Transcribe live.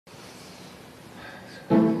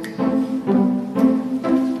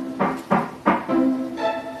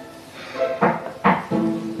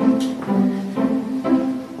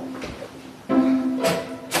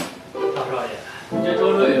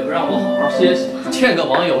见个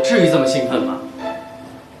网友至于这么兴奋吗？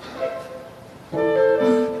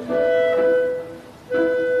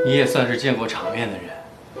你也算是见过场面的人，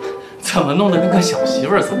怎么弄得跟个小媳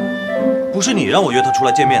妇儿似的？不是你让我约他出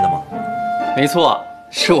来见面的吗？没错，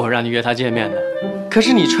是我让你约他见面的。可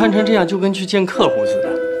是你穿成这样，就跟去见客户似的。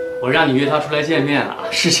我让你约他出来见面啊，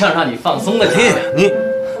是想让你放松的。你，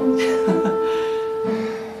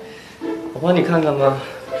我帮你看看吧，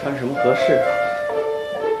穿什么合适？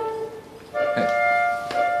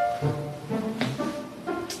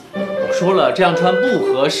我说了，这样穿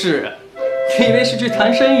不合适。你以为是去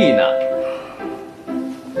谈生意呢？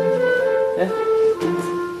哎，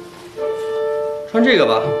穿这个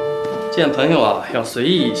吧，见朋友啊要随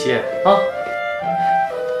意一些啊。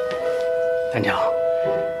团长，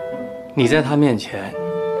你在他面前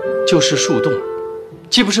就是树洞，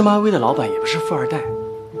既不是漫威的老板，也不是富二代。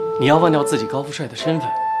你要忘掉自己高富帅的身份，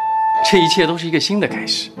这一切都是一个新的开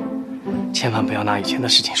始。千万不要拿以前的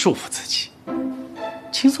事情束缚自己，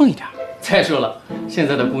轻松一点。再说了，现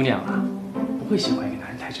在的姑娘啊，不会喜欢一个男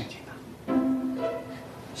人太正经的。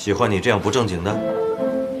喜欢你这样不正经的？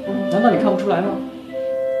难道你看不出来吗？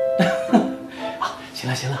啊，行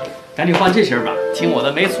了行了，赶紧换这身吧，听我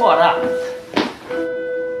的，没错的。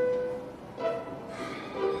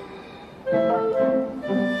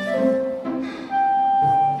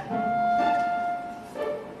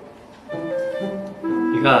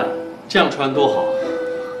你看这样穿多好，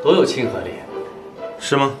多有亲和力，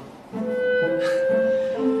是吗？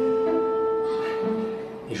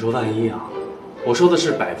你说万一啊，我说的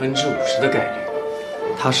是50%的概率，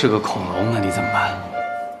他是个恐龙，那你怎么办？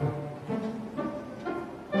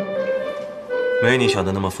没你想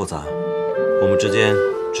的那么复杂，我们之间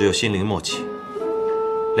只有心灵默契，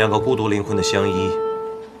两个孤独灵魂的相依，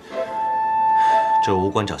这无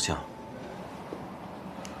关长相。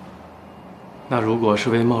那如果是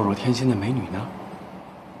位貌若天仙的美女呢？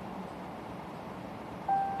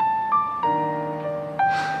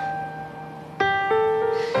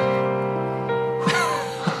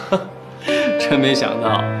真没想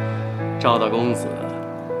到，赵大公子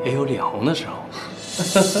也有脸红的时候。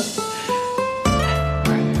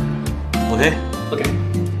OK，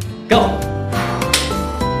 Go。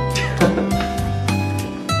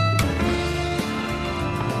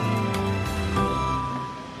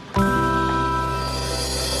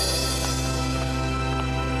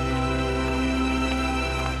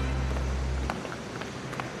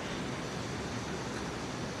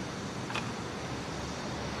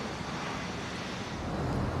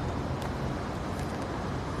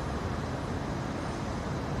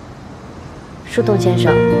树洞先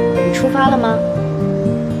生，你出发了吗？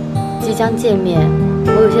即将见面，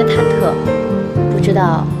我有些忐忑，不知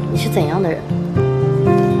道你是怎样的人。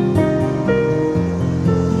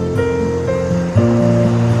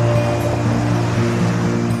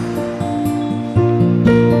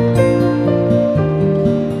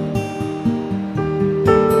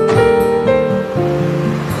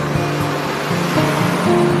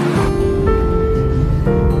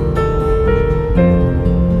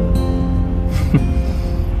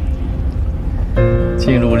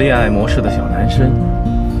进入恋爱模式的小男生，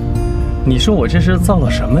你说我这是造了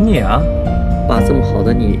什么孽啊？把这么好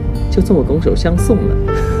的你就这么拱手相送了？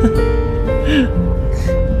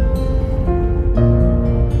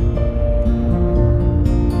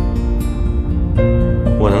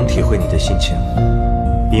我能体会你的心情，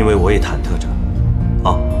因为我也忐忑着。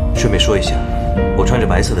哦，顺便说一下，我穿着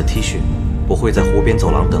白色的 T 恤，我会在湖边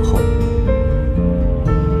走廊等候你。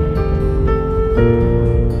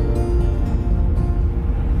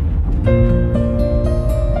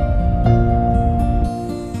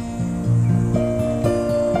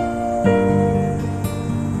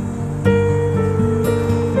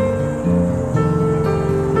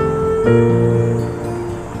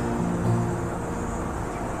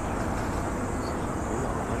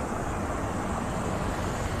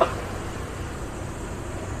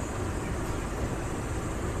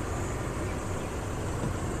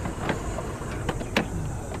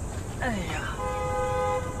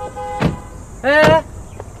哎，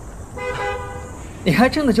你还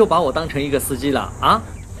真的就把我当成一个司机了啊？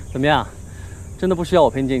怎么样？真的不需要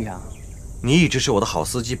我陪你进去啊？你一直是我的好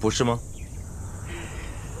司机，不是吗？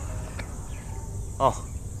哦，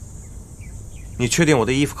你确定我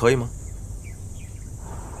的衣服可以吗？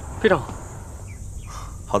非常好。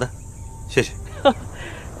好的，谢谢。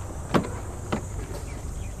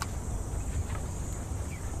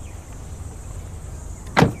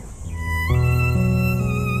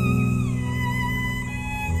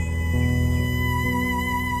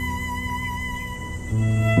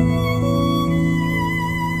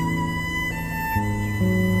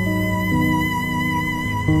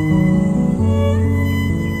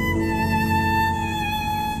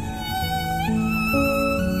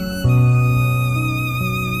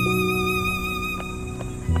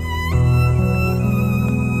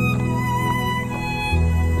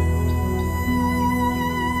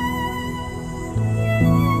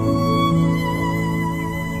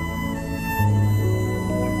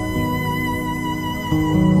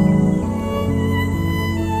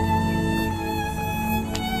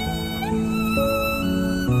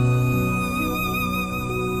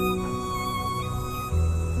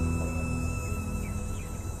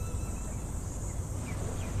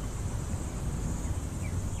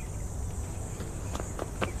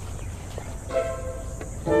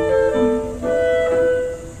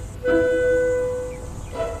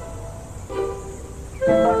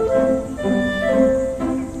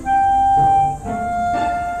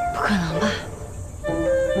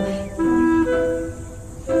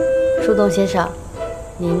树洞先生，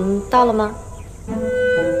您到了吗？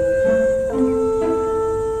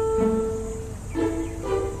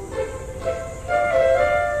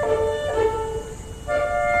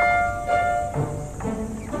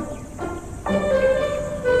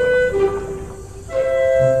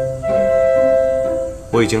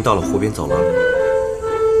我已经到了湖边走廊。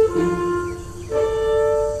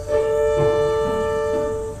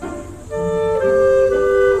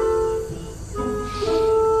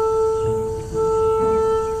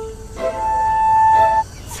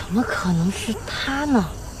怎么可能是他呢？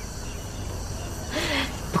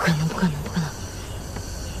不可能，不可能，不可能！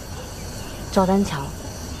赵丹桥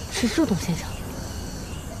是树洞先生，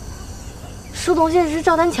树洞先生是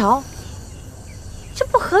赵丹桥，这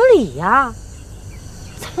不合理呀！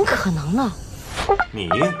怎么可能呢？你，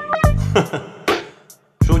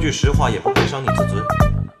说句实话也不会伤你自尊。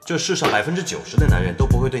这世上90%的男人都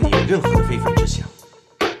不会对你有任何的非分之想。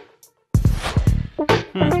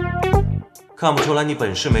看不出来你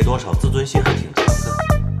本事没多少，自尊心还挺强的。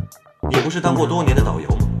你不是当过多年的导游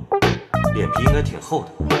吗？脸皮应该挺厚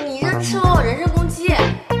的。你这赤裸裸人身攻击！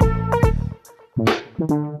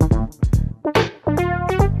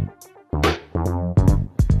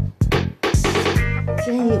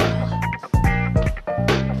今天你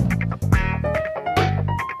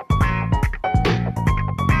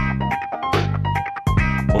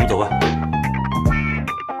我们走吧。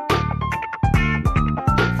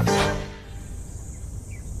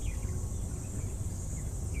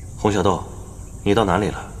洪小豆，你到哪里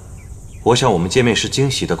了？我想我们见面是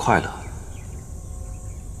惊喜的快乐。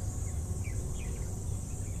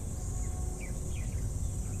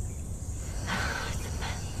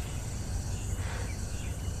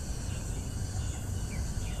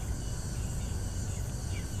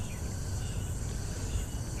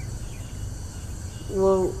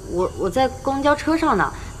我在公交车上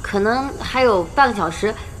呢，可能还有半个小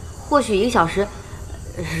时，或许1个小时。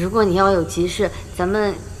如果你要有急事，咱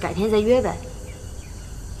们改天再约呗。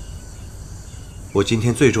我今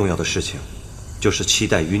天最重要的事情，就是期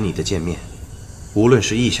待与你的见面，无论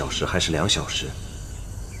是1小时还是2小时，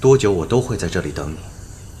多久我都会在这里等你。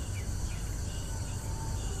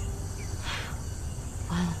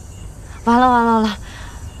完了，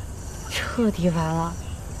彻底完了！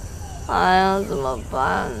哎呀，怎么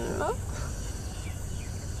办呢？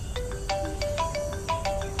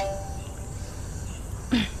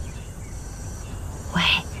喂，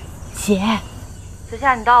姐，子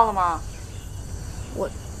夏，你到了吗？我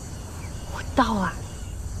到了。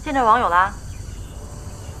见着网友啦？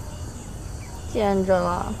见着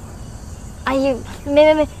了。阿姨，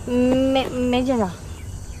没见着。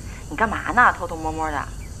你干嘛呢？偷偷摸摸的，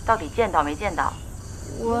到底见到没见到？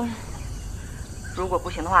我。如果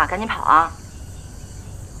不行的话，赶紧跑啊！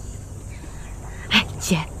哎，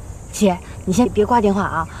姐，你先别挂电话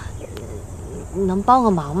啊，能帮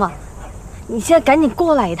个忙吗？你现在赶紧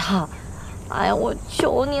过来一趟！哎呀，我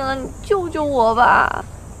求你了，你救救我吧！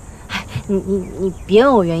哎，你别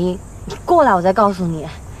问我原因，你过来我再告诉你。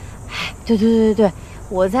哎，对，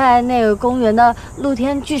我在那个公园的露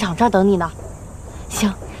天剧场这儿等你呢。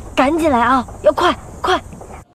行，赶紧来啊，要快！